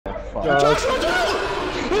fuck.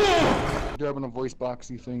 Grabbing a voice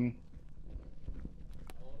boxy thing.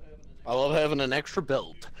 I love having an extra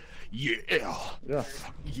belt. Yeah. Yeah.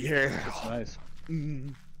 Yeah. It's nice.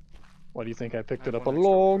 Why do you think I picked it up a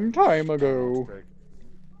long time ago?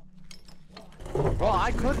 Well,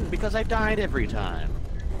 I couldn't because I died every time.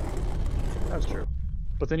 That's true.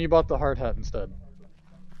 But then you bought the hard hat instead.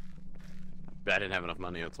 I didn't have enough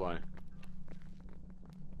money, that's why.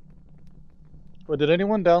 But did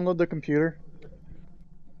anyone download the computer?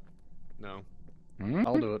 No.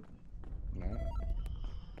 I'll do it. No.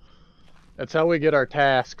 That's how we get our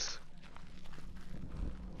tasks.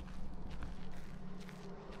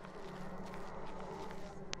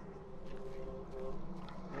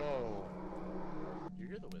 Whoa. You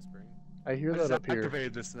hear the whispering? I hear I that just up here.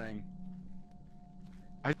 activated this thing.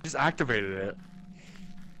 I just activated it.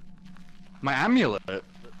 My amulet. Well,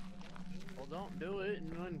 don't do it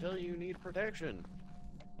until you need protection.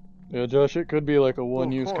 Yeah, Josh, it could be like a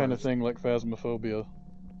one-use course. kind of thing like Phasmophobia.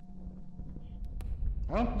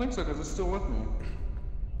 I don't think so, because it's still with me.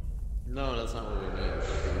 No, that's not what we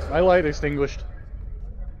mean. My light extinguished.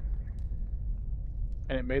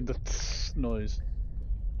 And it made the noise.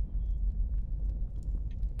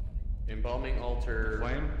 Embalming altar.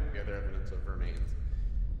 Flame? Gather evidence of remains.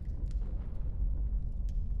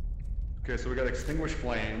 Okay, so we got extinguished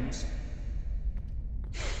flames.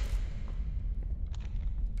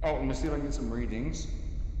 Oh, let me see if I can get some readings.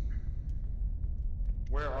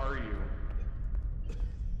 Where are you?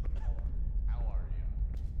 How are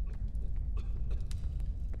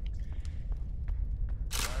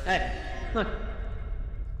you? Hey, look.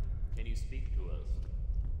 Can you speak to us?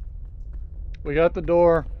 We got the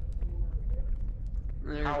door.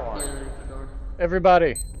 There, How are you? there's the door.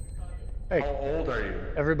 Everybody. Hey, How old are you?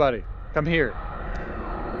 everybody. Come here.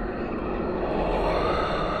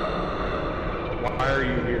 Why are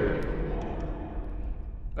you here?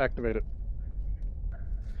 Activate it.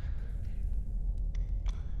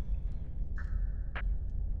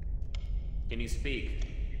 Can you speak?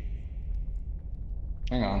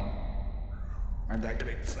 Hang on. I have to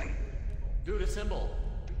activate this thing. Dude, a symbol.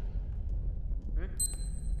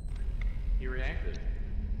 He reacted.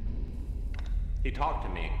 He talked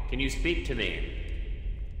to me. Can you speak to me?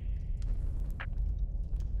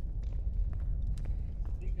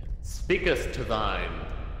 Speaketh to thine.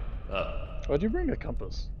 Why'd you bring a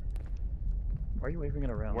compass? Why are you waving it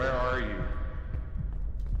around? Where are you?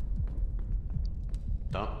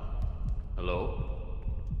 Hello?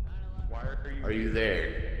 Why are you Are you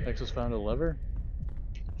there? Nexus found a lever?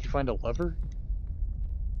 Did you find a lever?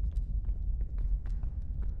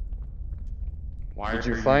 Why Did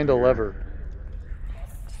are you find a here? lever?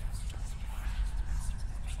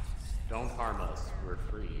 Don't harm us. We're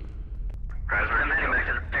free. Guys, we're heading back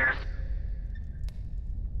to the stairs.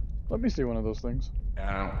 Let me see one of those things.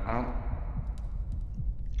 Yeah, I don't.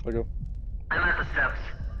 I'll go. I'm at the steps.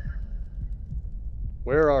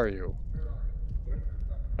 Where are you?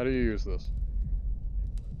 How do you use this?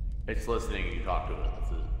 It's listening and you talk to it.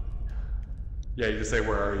 That's it. Yeah, you just say,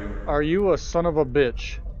 where are you? Are you a son of a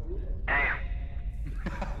bitch? Hey.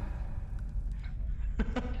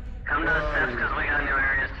 Come to the steps because we got new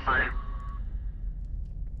areas to find.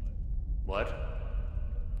 What?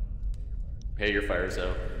 Hey, your fire's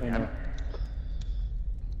out. I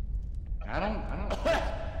don't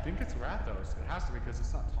think it's Rathos. It has to be because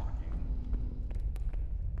it's not talking.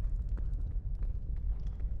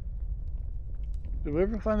 Did we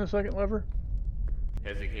ever find the second lever?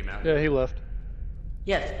 Has he came out? Yeah, he left.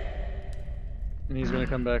 Yes. And he's gonna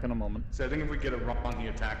come back in a moment. So I think if we get it wrong, he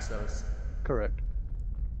attacks us. Correct.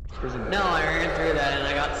 Prison No, I ran through that and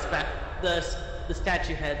I got the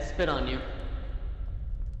statue head spit on you.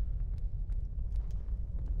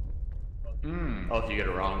 Oh, if you get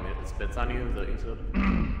it wrong, it spits on you, is that what you said?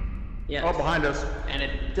 Yes. Oh, behind us. And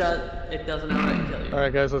it doesn't outright kill you.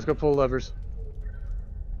 Alright guys, let's go pull levers.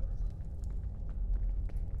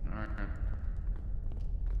 Alright.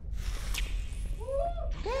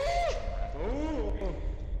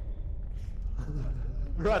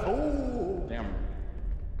 Right. Oh.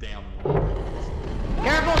 Damn.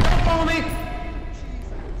 Careful, don't follow me!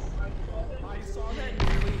 I saw that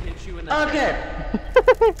nearly hit you in the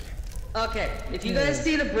Okay. Okay, if you guys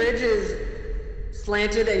see the bridge is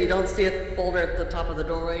slanted and you don't see a boulder at the top of the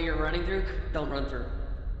doorway you're running through, don't run through.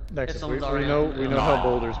 Nexus, we someone's already know on we it. know how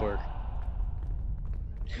boulders work.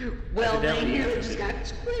 Well, they Evidently, knew you it just got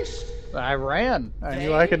squished. I ran. I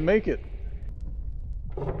knew I could make it.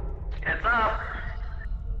 Heads up.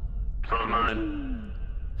 So's mine.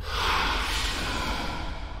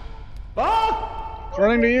 Ah! It's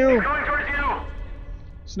running to you. Going towards you.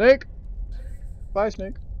 Snake. Bye,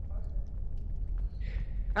 Snake.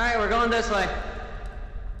 Alright, we're going this way.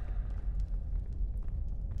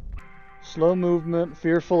 Slow movement,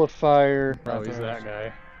 fearful of fire. Oh, Rathos. he's that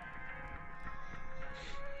guy.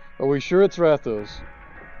 Are we sure it's Rathos?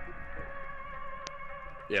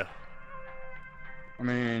 Yeah. I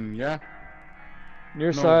mean, yeah.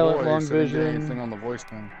 Near No silent, voice, long I didn't get vision. anything on the voice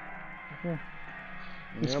thing. Okay.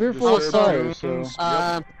 He's Yep, fearful of fire, descriptions. so...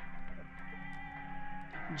 Yep.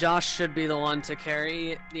 Josh should be the one to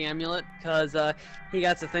carry the amulet, because he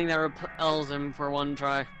got the thing that repels him for one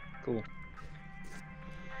try. Cool.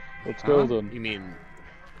 Let's go Huh? then. You mean?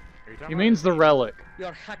 He means the relic.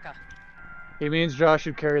 Your haka. He means Josh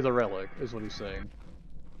should carry the relic, is what he's saying.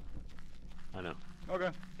 I know.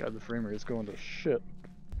 Okay. God, the frame rate's going to shit.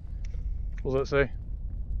 What does that say?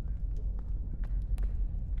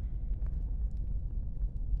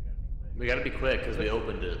 We gotta be quick because we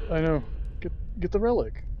opened it. I know. Get the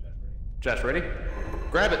relic. Josh, ready?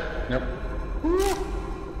 Grab it. Yep.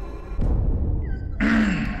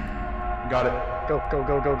 Got it. Go, go,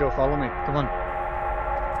 go, go, go. Follow me. Come on.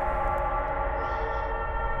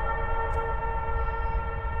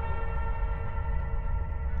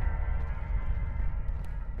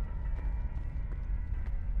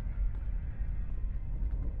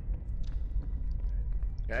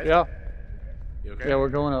 Guys? Yeah. You okay? Yeah, we're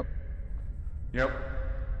going up. Yep.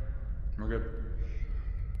 We're good.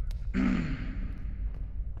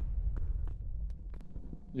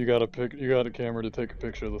 You got a camera to take a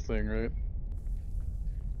picture of the thing, right?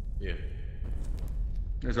 Yeah.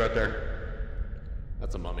 He's right there.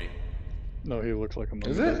 That's a mummy. No, he looks like a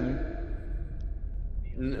mummy, Is it? doesn't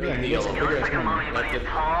Yeah, he looks like Neil. a big ass mummy. Like the-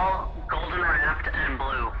 tall, golden wrapped, and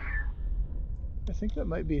blue. he? I think that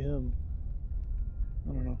might be him.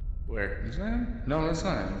 I don't know. Where? Is that him? No, that's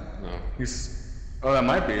not him. No. He's. Oh, that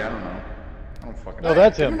might be. I don't know. I don't fucking No, know.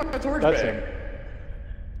 that's give him. him my torch That's bag. him.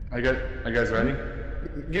 Are you guys ready?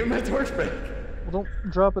 Give him my torch back. Well, don't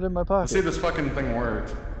drop it in my Let's see if pocket. this fucking thing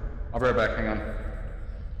works. I'll be right back. Hang on.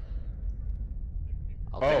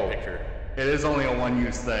 I'll take a picture. It is only a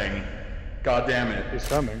one-use thing. God damn it. He's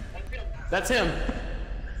coming. That's him.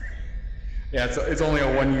 Yeah, it's only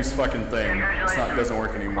a one-use fucking thing. It's not. It doesn't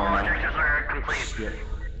work anymore. All Man. matrices are complete. Shit.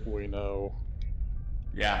 We know.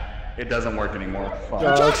 Yeah, it doesn't work anymore. Fuck.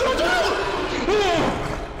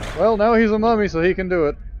 Well, now he's a mummy, so he can do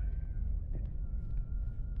it.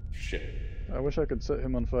 Shit. I wish I could set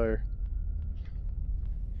him on fire.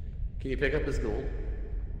 Can you pick up his gold?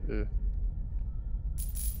 Yeah,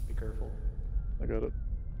 Be careful. I got it.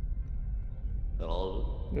 Is that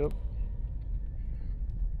all of it? Yep.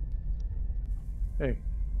 Hey.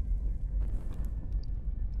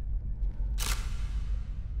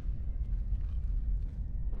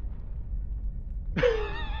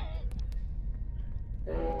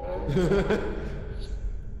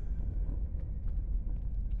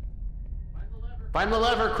 Find the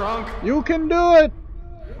lever, Kronk! You can do it!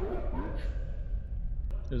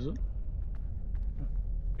 Is it?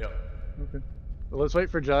 Yep. Okay. Well, let's wait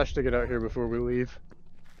for Josh to get out here before we leave.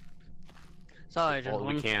 Sorry, Well,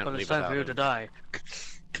 we gentlemen, can't but leave it's time for without you him. to die.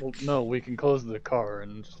 Well, no, we can close the car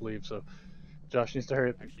and just leave, so... Josh needs to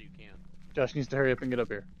hurry up. Actually, you can. Josh needs to hurry up and get up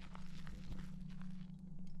here.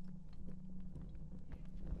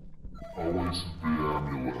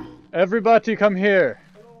 Everybody come here!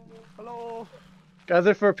 Hello!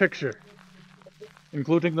 Gather for a picture.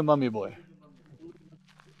 Including the mummy boy.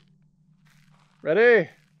 Ready?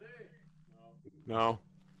 No.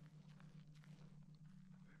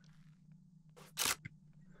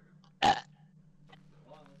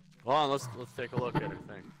 Hold on, let's take a look at her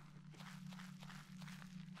thing.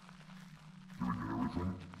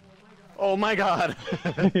 Oh my god!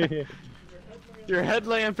 Your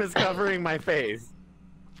headlamp is covering my face.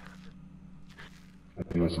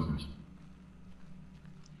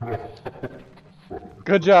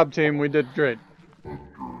 Good job, team. We did great.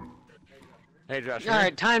 Hey Josh.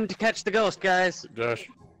 Alright, time to catch the ghost, guys. Josh.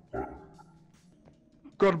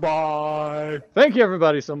 Goodbye. Thank you,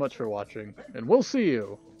 everybody, so much for watching, and we'll see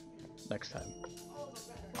you next time.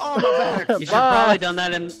 Oh, my back! You should have probably done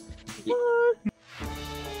that in... Bye.